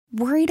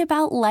Worried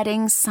about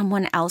letting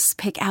someone else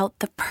pick out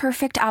the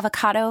perfect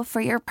avocado for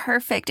your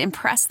perfect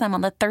impress them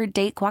on the third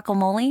date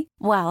guacamole?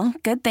 Well,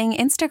 good thing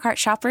Instacart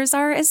shoppers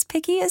are as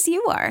picky as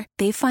you are.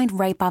 They find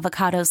ripe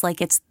avocados like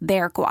it's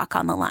their guac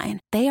on the line.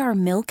 They are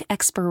milk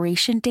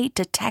expiration date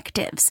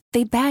detectives.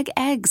 They bag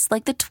eggs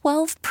like the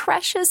 12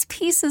 precious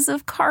pieces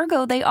of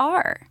cargo they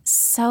are.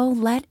 So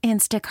let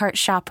Instacart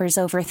shoppers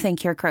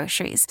overthink your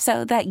groceries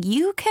so that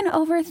you can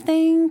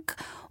overthink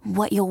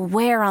what you'll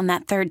wear on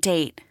that third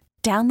date.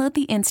 Download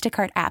the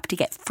Instacart app to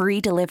get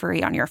free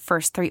delivery on your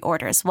first 3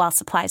 orders while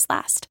supplies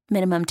last.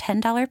 Minimum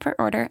 $10 per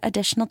order.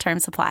 Additional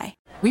terms apply.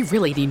 We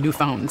really need new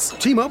phones.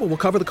 T-Mobile will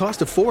cover the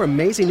cost of 4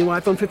 amazing new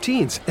iPhone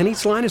 15s, and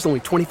each line is only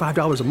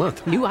 $25 a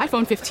month. New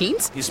iPhone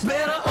 15s? It's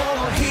better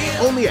over here.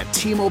 Only at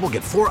T-Mobile,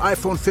 get 4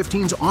 iPhone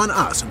 15s on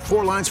us and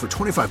 4 lines for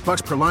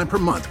 $25 per line per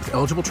month with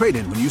eligible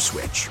trade-in when you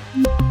switch.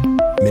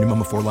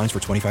 Minimum of 4 lines for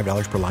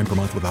 $25 per line per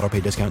month with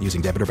autopay discount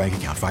using debit or bank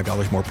account.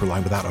 $5 more per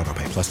line without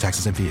autopay, plus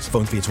taxes and fees.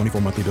 Phone fee at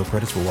 24 monthly bill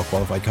credits for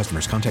well-qualified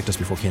customers. Contact us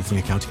before canceling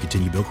account to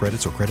continue bill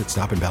credits or credit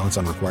stop and balance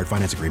on required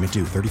finance agreement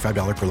due.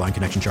 $35 per line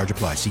connection charge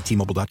applies. See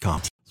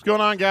T-Mobile.com. What's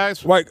going on,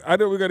 guys? Mike, I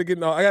know we got to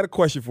get. I got a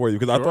question for you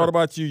because I thought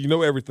about you. You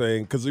know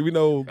everything because we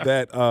know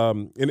that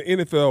in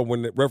the NFL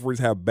when the referees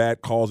have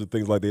bad calls and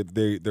things like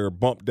that, they're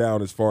bumped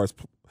down as far as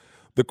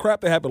the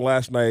crap that happened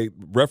last night.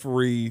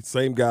 Referee,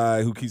 same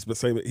guy who keeps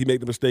saying he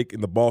made the mistake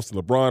in the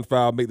Boston LeBron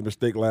foul, made the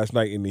mistake last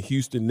night in the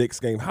Houston Knicks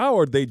game. How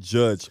are they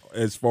judged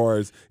as far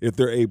as if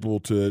they're able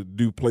to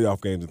do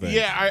playoff games and things?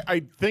 Yeah,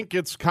 I think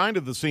it's kind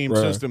of the same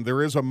system.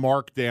 There is a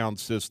markdown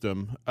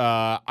system.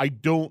 I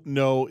don't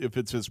know if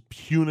it's as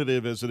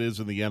punitive as it is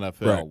in the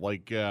NFL.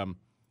 Like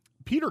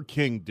Peter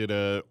King did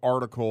an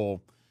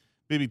article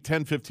maybe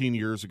 10, 15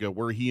 years ago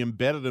where he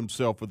embedded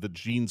himself with the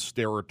Gene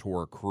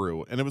Steratore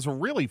crew. And it was a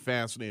really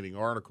fascinating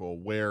article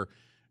where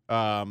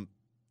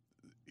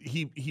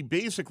he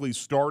basically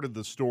started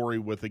the story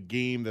with a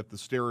game that the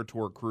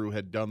Steratore crew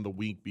had done the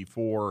week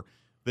before.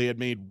 They had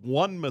made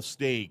one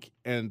mistake,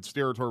 and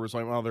Steratore was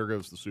like, well, there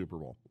goes the Super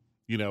Bowl.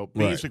 You know,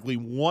 basically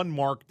one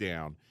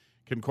markdown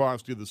can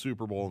cost you the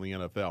Super Bowl in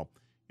the NFL.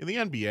 In the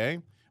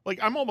NBA, like,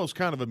 I'm almost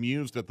kind of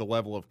amused at the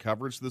level of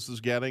coverage this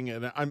is getting,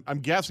 and I'm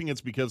guessing it's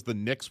because the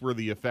Knicks were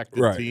the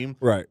affected team.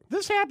 Right.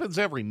 This happens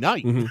every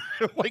night.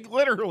 Like,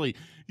 literally,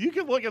 you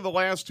can look at the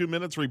last 2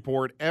 minutes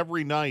report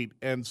every night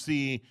and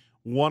see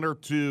 1 or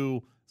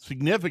 2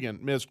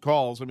 significant missed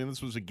calls. I mean,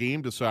 this was a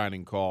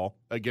game-deciding call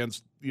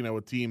against,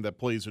 a team that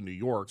plays in New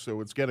York, so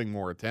it's getting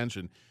more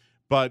attention.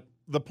 But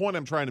the point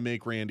I'm trying to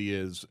make, Randy,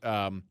 is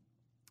Ed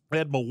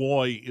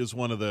Malloy is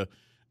one of the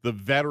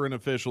veteran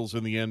officials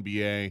in the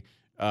NBA.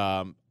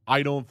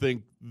 I don't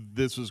think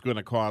this is going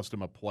to cost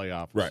him a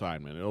playoff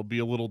assignment. It'll be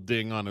a little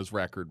ding on his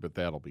record, but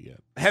that'll be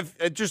it. Have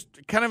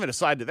just kind of an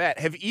aside to that,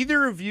 have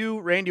either of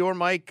you, Randy or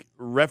Mike,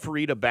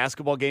 refereed a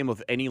basketball game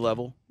of any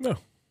level? No.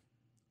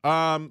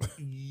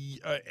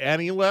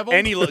 Any level?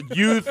 Any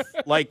youth,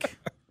 like...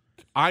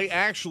 I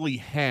actually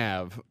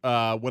have.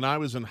 When I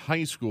was in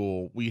high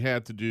school, we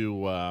had to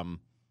do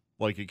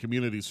like a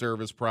community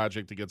service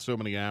project to get so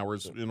many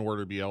hours in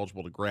order to be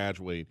eligible to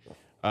graduate.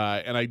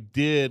 And I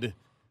did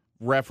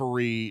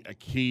referee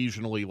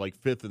occasionally, like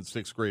 5th and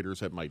 6th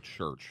graders at my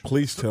church.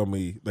 Please tell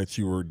me that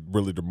you were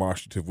really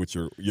demonstrative with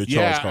your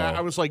charge call.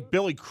 I was like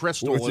Billy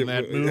Crystal in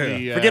that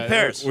movie. Yeah. Forget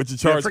Paris. With your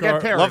charge Forget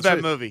call? Paris. Love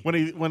that movie.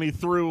 When he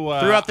threw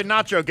out the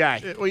nacho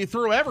guy. Well, he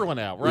threw everyone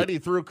out, right? He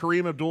threw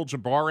Kareem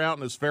Abdul-Jabbar out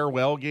in his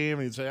farewell game,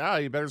 and he'd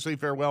say, you better say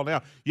farewell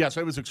now. Yes,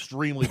 I was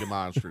extremely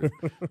demonstrative.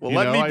 Well,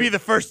 let me be the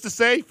first to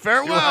say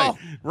farewell.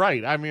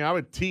 Right. I mean, I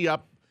would tee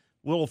up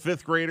little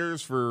 5th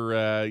graders for,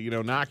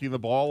 knocking the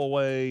ball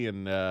away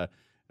and,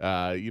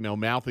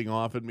 mouthing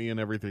off at me and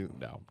everything.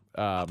 No.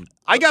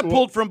 I got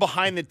pulled from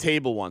behind the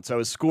table once. I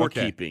was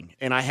scorekeeping,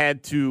 and I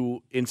had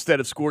to, instead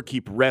of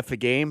scorekeep, ref a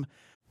game.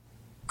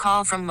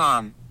 Call from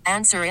mom.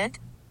 Answer it.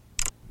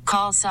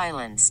 Call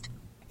silenced.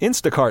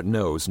 Instacart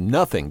knows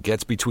nothing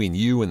gets between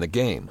you and the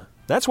game.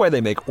 That's why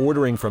they make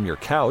ordering from your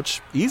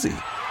couch easy.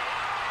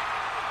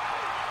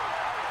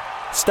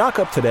 Stock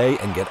up today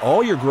and get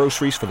all your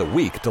groceries for the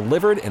week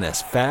delivered in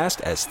as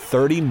fast as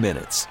 30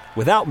 minutes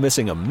without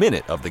missing a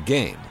minute of the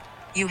game.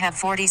 You have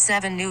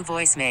 47 new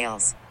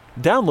voicemails.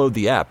 Download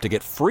the app to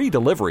get free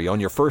delivery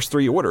on your first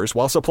 3 orders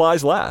while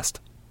supplies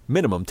last.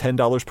 Minimum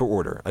 $10 per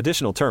order.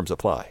 Additional terms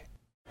apply.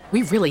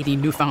 We really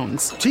need new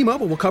phones.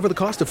 T-Mobile will cover the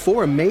cost of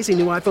 4 amazing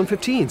new iPhone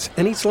 15s,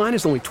 and each line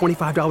is only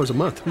 $25 a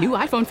month. New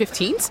iPhone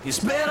 15s? It's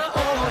better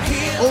over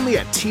here. Only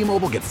at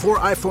T-Mobile, get 4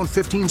 iPhone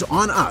 15s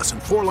on us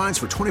and 4 lines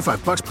for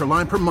 $25 per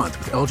line per month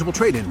with eligible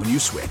trade-in when you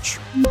switch.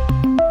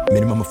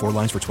 Minimum of 4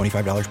 lines for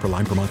 $25 per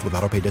line per month with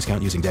autopay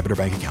discount using debit or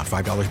bank account.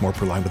 $5 more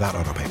per line without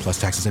autopay, plus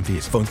taxes and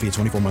fees. Phone fee at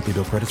 24 monthly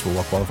bill credits for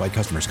well-qualified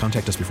customers.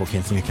 Contact us before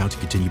canceling account to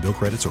continue bill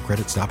credits or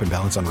credit stop and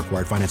balance on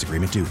required finance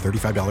agreement due.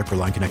 $35 per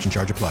line connection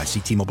charge applies. See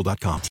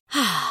T-Mobile.com.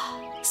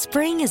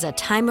 Spring is a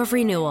time of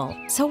renewal,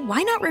 so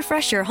why not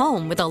refresh your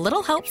home with a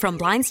little help from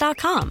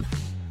Blinds.com?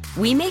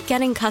 We make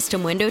getting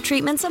custom window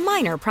treatments a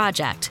minor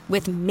project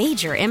with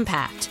major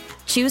impact.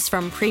 Choose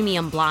from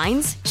premium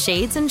blinds,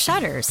 shades, and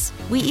shutters.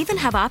 We even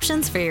have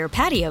options for your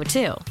patio,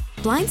 too.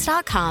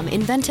 Blinds.com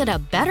invented a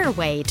better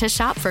way to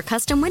shop for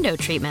custom window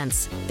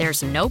treatments.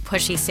 There's no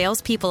pushy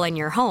salespeople in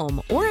your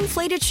home or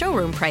inflated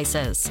showroom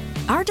prices.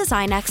 Our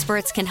design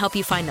experts can help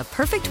you find the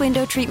perfect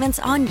window treatments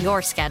on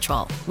your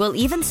schedule. We'll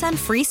even send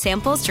free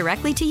samples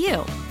directly to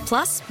you.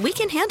 Plus, we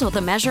can handle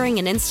the measuring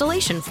and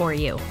installation for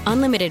you.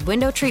 Unlimited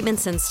window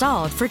treatments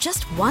installed for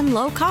just one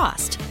low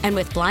cost. And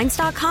with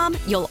Blinds.com,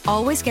 you'll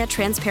always get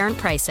transparent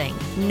pricing.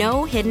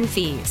 No hidden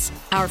fees.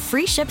 Our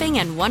free shipping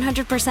and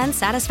 100%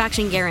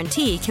 satisfaction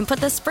guarantee can put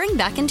the spring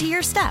back into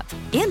your step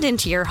and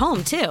into your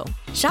home, too.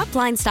 Shop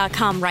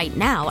Blinds.com right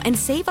now and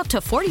save up to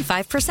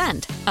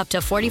 45%. Up to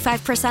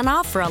 45%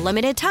 off for a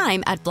limited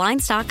time at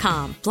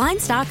Blinds.com.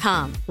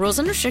 Blinds.com. Rules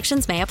and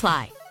restrictions may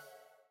apply.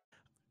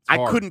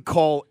 I couldn't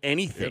call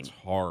anything. It's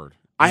hard.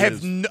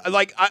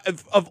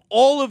 Of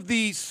all of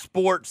the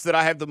sports that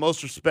I have the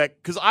most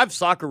respect, because I've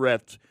soccer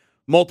refed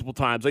multiple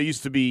times. I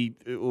used to be,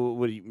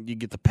 you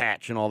get the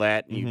patch and all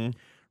that, and you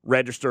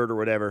registered or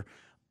whatever.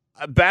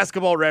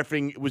 Basketball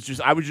refereeing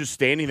I was just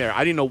standing there.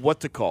 I didn't know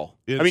what to call.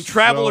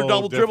 Travel or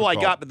double dribble I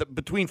got, but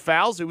between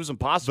fouls, it was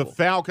impossible. The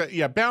foul,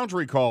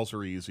 boundary calls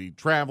are easy.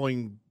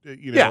 Traveling,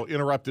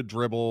 interrupted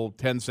dribble,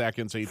 10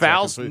 seconds, 8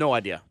 fouls, seconds. No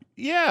idea.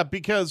 Yeah,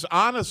 because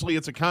honestly,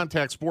 it's a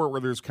contact sport where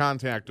there's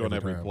contact on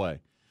every play.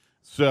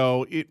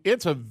 So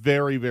it's a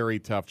very, very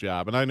tough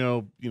job. And I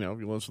know, you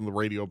listen to the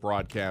radio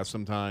broadcast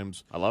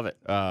sometimes. I love it.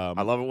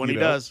 I love it when he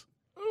does.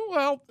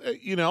 Well,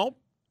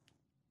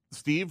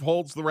 Steve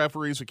holds the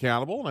referees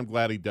accountable, and I'm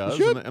glad he does,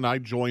 and I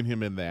join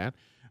him in that.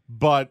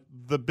 But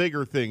the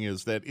bigger thing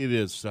is that it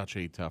is such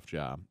a tough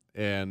job.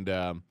 And,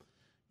 I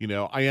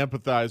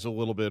empathize a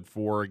little bit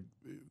for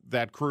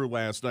that crew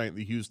last night in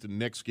the Houston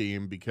Knicks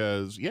game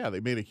because,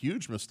 they made a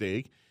huge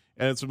mistake,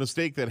 and it's a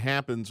mistake that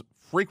happens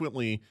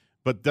frequently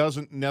but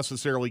doesn't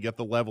necessarily get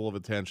the level of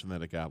attention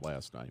that it got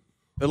last night.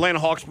 Atlanta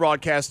Hawks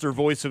broadcaster,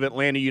 voice of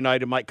Atlanta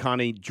United, Mike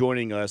Conti,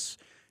 joining us.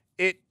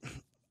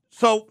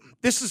 So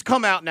this has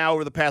come out now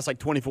over the past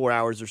 24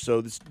 hours or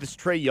so, this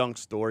Trae Young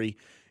story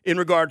in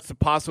regards to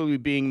possibly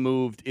being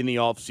moved in the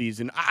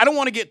offseason. I don't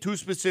want to get too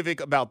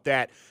specific about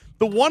that.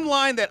 The one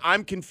line that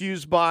I'm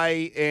confused by,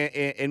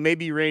 and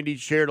maybe Randy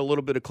shared a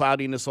little bit of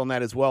cloudiness on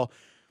that as well,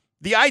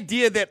 the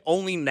idea that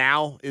only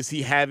now is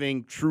he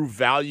having true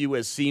value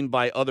as seen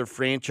by other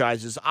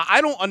franchises,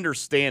 I don't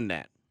understand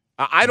that.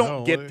 I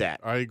don't get that.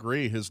 I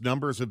agree. His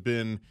numbers have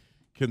been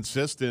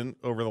consistent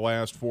over the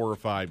last 4 or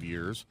 5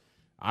 years.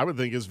 I would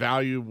think his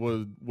value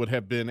would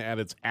have been at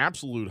its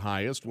absolute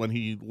highest when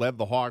he led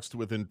the Hawks to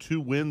within 2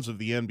 wins of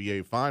the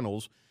NBA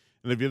Finals.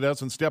 And if he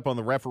doesn't step on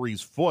the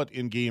referee's foot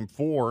in Game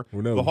 4,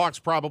 the Hawks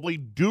probably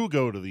do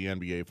go to the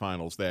NBA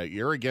Finals that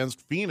year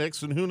against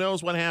Phoenix, and who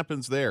knows what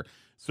happens there.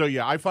 So,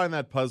 I find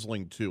that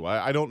puzzling, too.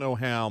 I don't know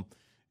how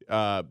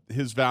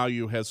his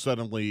value has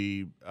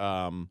suddenly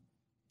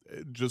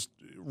just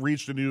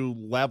reached a new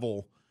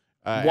level.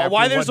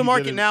 Why there's a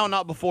market now and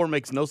not before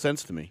makes no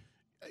sense to me.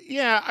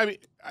 Yeah,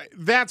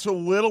 that's a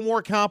little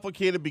more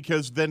complicated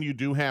because then you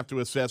do have to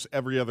assess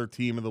every other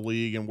team in the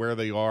league and where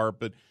they are.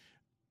 But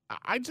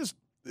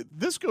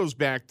this goes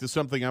back to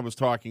something I was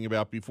talking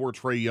about before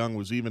Trae Young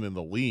was even in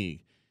the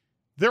league.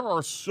 There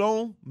are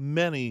so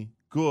many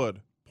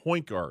good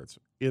point guards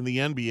in the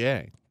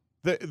NBA.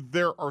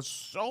 There are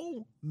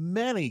so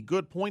many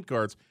good point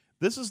guards.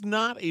 This is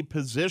not a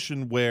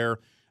position where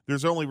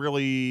there's only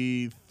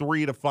really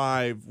 3 to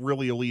 5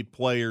 really elite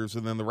players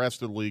and then the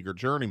rest of the league are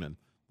journeymen,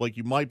 like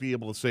you might be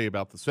able to say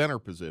about the center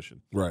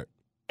position. Right.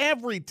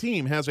 Every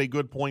team has a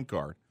good point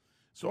guard.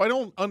 So I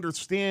don't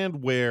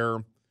understand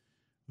where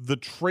the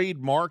trade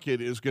market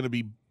is going to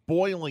be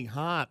boiling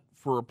hot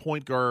for a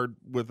point guard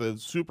with a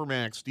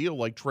supermax deal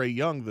like Trae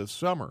Young this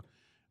summer.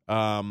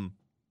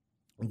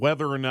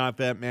 Whether or not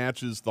that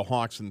matches the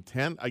Hawks'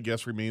 intent, I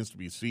guess, remains to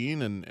be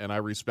seen, and I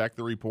respect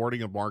the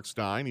reporting of Mark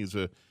Stein. He's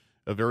a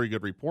very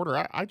good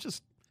reporter.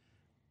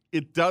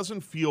 It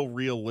doesn't feel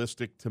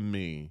realistic to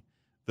me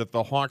that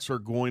the Hawks are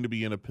going to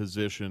be in a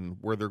position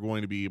where they're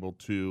going to be able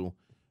to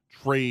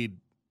trade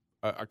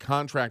a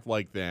contract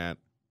like that,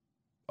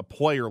 a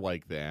player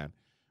like that,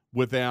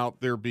 without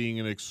there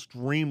being an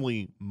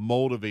extremely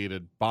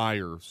motivated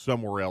buyer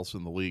somewhere else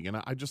in the league. And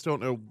I just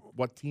don't know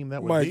what team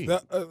that would be.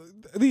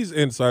 These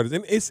insiders,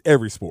 and it's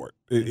every sport.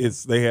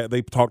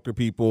 They talk to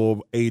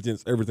people,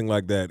 agents, everything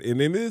like that.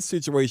 And in this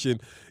situation,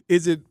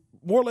 is it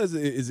more or less,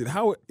 is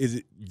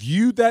it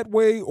viewed that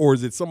way, or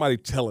is it somebody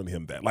telling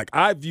him that? Like,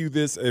 I view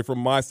this from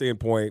my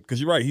standpoint,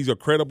 because you're right, he's a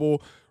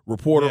credible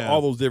reporter,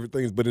 all those different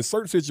things. But in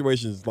certain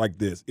situations like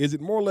this, is it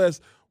more or less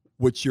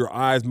what your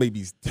eyes may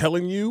be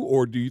telling you,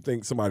 or do you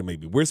think somebody may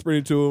be whispering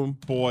it to him?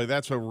 Boy,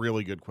 that's a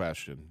really good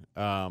question.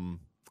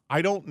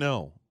 I don't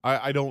know.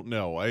 I don't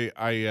know.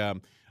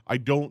 I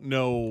don't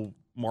know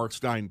Mark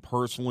Stein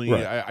personally.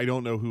 Right. I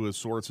don't know who his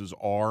sources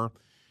are.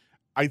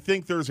 I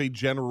think there's a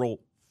general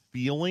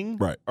feeling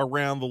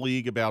around the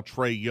league about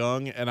Trae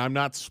Young, and I'm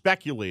not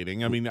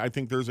speculating. I mean, I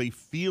think there's a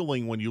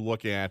feeling when you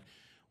look at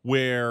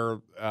where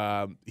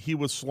he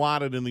was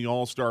slotted in the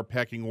all-star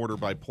pecking order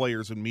by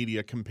players and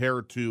media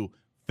compared to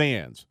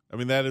fans. I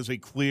mean, that is a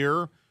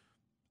clear,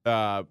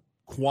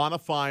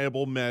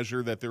 quantifiable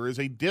measure that there is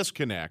a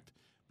disconnect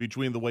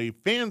between the way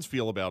fans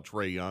feel about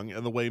Trae Young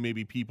and the way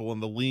maybe people in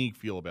the league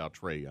feel about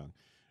Trae Young.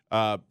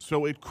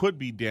 So it could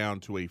be down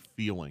to a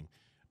feeling.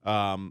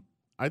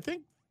 I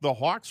think the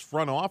Hawks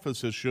front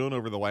office has shown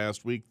over the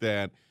last week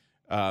that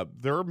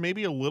they're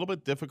maybe a little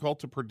bit difficult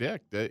to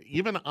predict.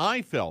 Even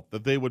I felt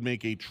that they would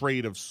make a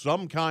trade of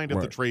some kind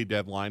at the trade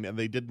deadline, and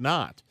they did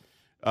not.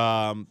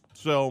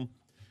 So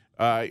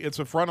it's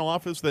a front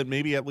office that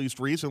maybe at least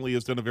recently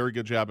has done a very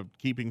good job of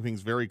keeping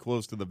things very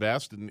close to the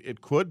vest, and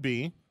it could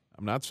be,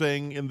 I'm not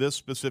saying in this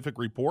specific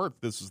report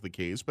this is the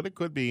case, but it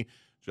could be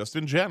just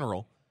in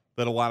general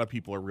that a lot of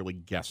people are really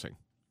guessing.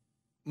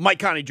 Mike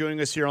Conti joining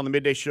us here on the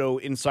Midday Show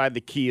inside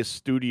the Kia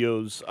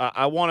Studios.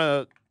 I want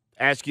to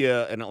ask you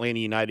an Atlanta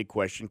United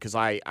question because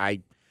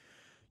I've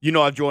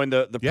joined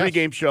the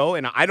pregame show,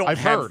 and I don't I've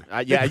have.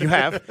 heard. Yeah, you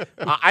have.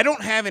 I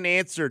don't have an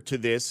answer to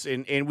this,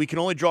 and we can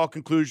only draw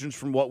conclusions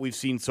from what we've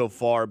seen so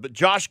far. But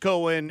Josh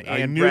Cohen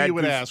and I knew Brad you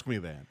would Guzan, ask me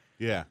that.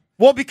 Yeah.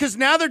 Well, because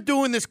now they're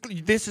doing this.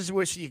 This is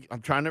what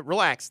I'm trying to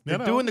relax. They're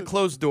doing the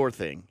closed door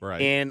thing,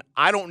 right? And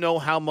I don't know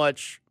how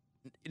much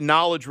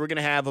knowledge we're going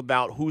to have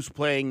about who's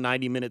playing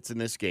 90 minutes in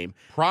this game.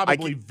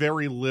 Probably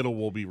very little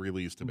will be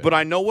released about it. But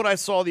I know what I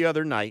saw the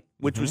other night,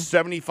 which was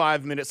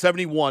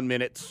 71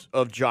 minutes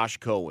of Josh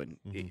Cohen.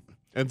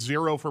 And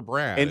 0 for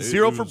Brad. And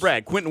 0 for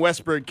Brad. Quentin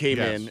Westberg came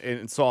in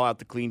and saw out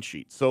the clean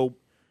sheet. So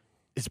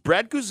is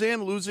Brad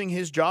Guzan losing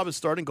his job as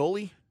starting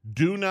goalie?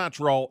 Do not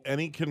draw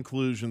any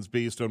conclusions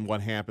based on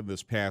what happened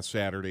this past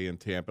Saturday in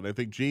Tampa. And I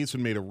think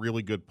Jason made a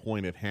really good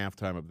point at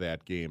halftime of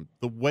that game.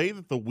 The way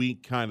that the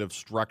week kind of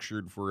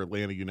structured for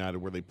Atlanta United,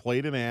 where they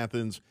played in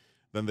Athens,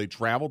 then they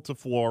traveled to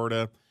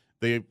Florida.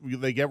 They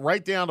get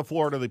right down to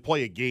Florida. They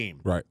play a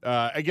game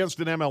against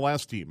an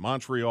MLS team,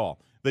 Montreal.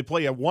 They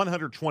play a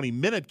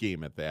 120-minute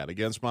game at that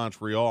against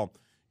Montreal.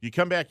 You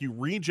come back, you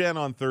regen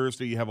on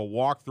Thursday. You have a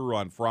walkthrough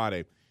on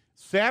Friday.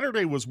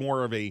 Saturday was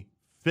more of a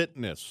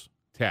fitness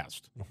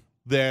test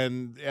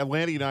than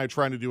Atlanta United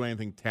trying to do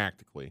anything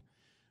tactically.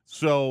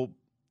 So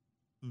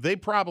they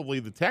probably,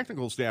 the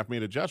technical staff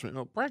made a judgment.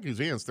 No, Brad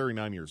Guzan's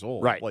 39 years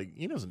old. Right. Like,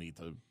 he doesn't need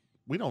to,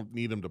 we don't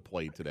need him to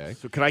play today.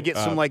 So can I get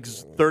some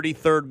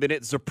 33rd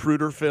minute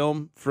Zapruder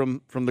film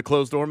from the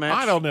closed door match?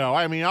 I don't know.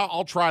 I mean,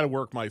 I'll try to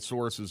work my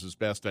sources as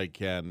best I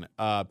can.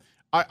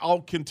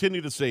 I'll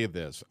continue to say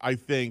this. I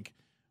think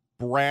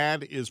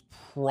Brad is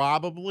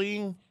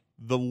probably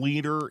the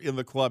leader in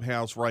the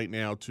clubhouse right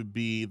now to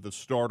be the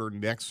starter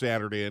next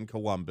Saturday in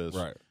Columbus.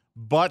 Right.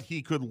 But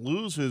he could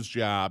lose his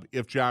job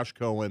if Josh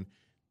Cohen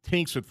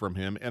takes it from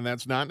him, and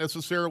that's not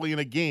necessarily in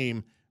a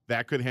game.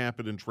 That could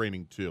happen in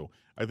training too.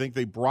 I think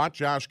they brought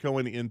Josh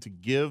Cohen in to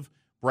give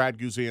Brad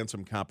Guzan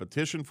some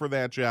competition for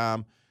that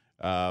job.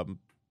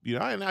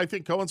 And I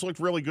think Cohen's looked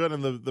really good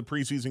in the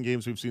preseason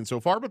games we've seen so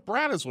far, but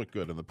Brad has looked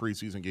good in the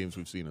preseason games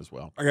we've seen as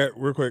well. Okay,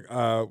 real quick,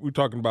 we're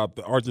talking about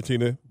the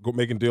Argentina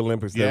making the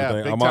Olympics and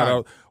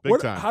everything. Big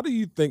time. How do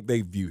you think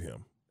they view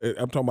him?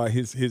 I'm talking about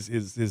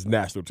his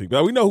national team.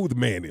 Now, we know who the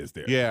man is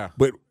there. Yeah.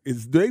 But do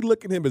they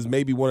look at him as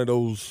maybe one of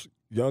those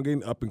young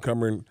and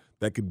up-and-coming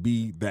that could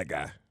be that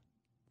guy?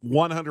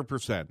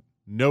 100%.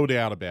 No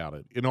doubt about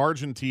it. In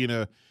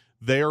Argentina,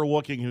 they are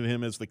looking at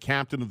him as the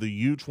captain of the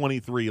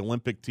U-23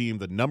 Olympic team,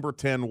 the number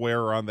 10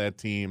 wearer on that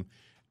team,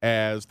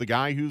 as the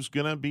guy who's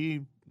going to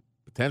be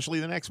potentially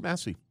the next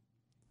Messi.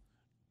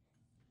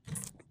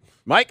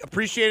 Mike,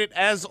 appreciate it.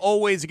 As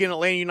always, again,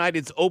 Atlanta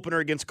United's opener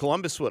against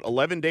Columbus,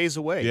 11 days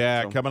away?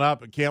 Yeah, coming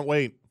up. I can't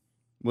wait.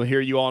 We'll hear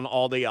you on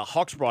all the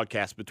Hawks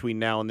broadcasts between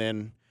now and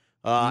then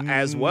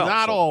as well.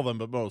 Not all of them,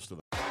 but most of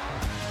them.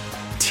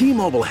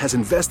 T-Mobile has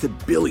invested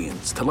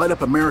billions to light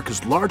up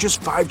America's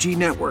largest 5G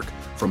network,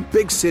 from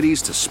big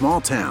cities to small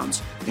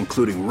towns,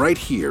 including right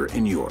here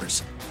in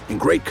yours. And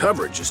great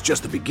coverage is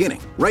just the beginning.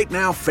 Right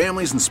now,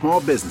 families and small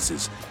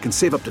businesses can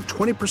save up to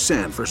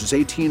 20% versus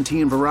AT&T and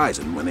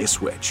Verizon when they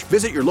switch.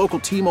 Visit your local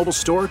T-Mobile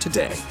store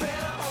today.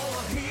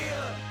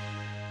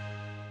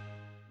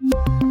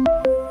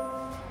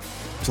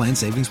 Plan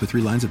savings with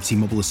 3 lines of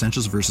T-Mobile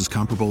Essentials versus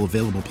comparable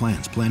available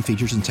plans. Plan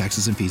features and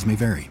taxes and fees may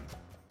vary.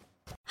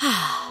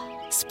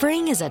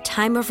 Spring is a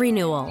time of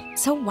renewal,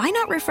 so why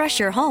not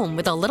refresh your home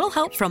with a little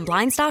help from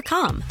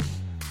Blinds.com?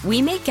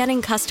 We make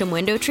getting custom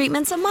window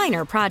treatments a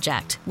minor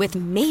project with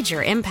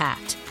major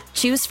impact.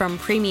 Choose from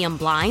premium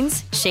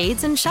blinds,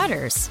 shades, and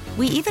shutters.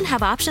 We even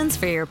have options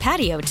for your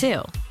patio,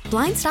 too.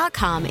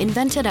 Blinds.com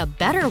invented a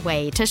better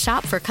way to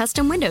shop for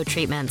custom window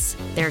treatments.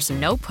 There's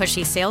no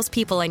pushy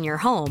salespeople in your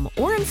home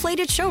or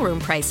inflated showroom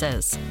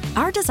prices.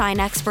 Our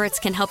design experts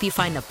can help you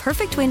find the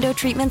perfect window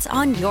treatments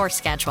on your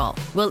schedule.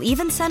 We'll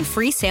even send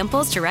free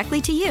samples directly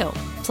to you.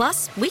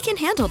 Plus, we can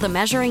handle the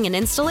measuring and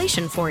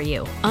installation for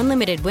you.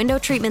 Unlimited window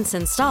treatments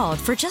installed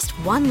for just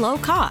one low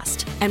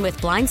cost. And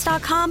with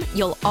Blinds.com,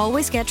 you'll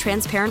always get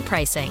transparent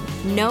pricing.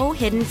 No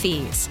hidden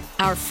fees.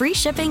 Our free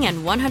shipping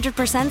and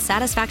 100%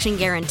 satisfaction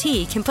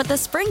guarantee can put the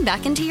spring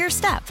back into your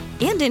step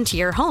and into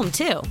your home,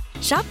 too.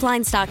 Shop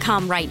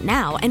Blinds.com right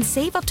now and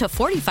save up to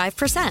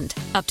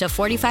 45%. Up to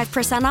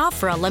 45% off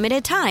for a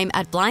limited time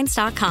at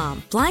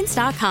Blinds.com.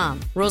 Blinds.com.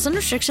 Rules and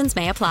restrictions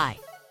may apply.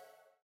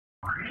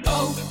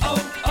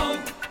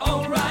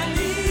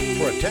 O'Reilly.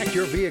 Protect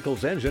your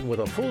vehicle's engine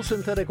with a full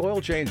synthetic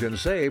oil change and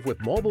save with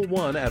Mobile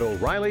One at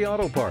O'Reilly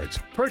Auto Parts.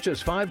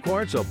 Purchase 5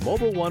 quarts of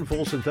Mobile One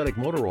full synthetic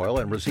motor oil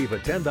and receive a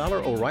 $10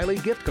 O'Reilly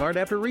gift card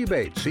after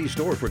rebate. See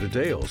store for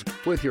details.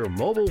 With your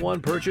Mobile One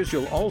purchase,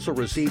 you'll also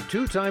receive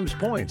 2 times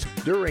points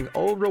during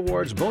O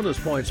Rewards Bonus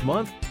Points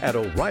Month at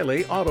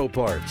O'Reilly Auto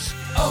Parts.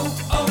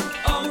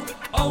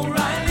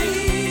 O'Reilly.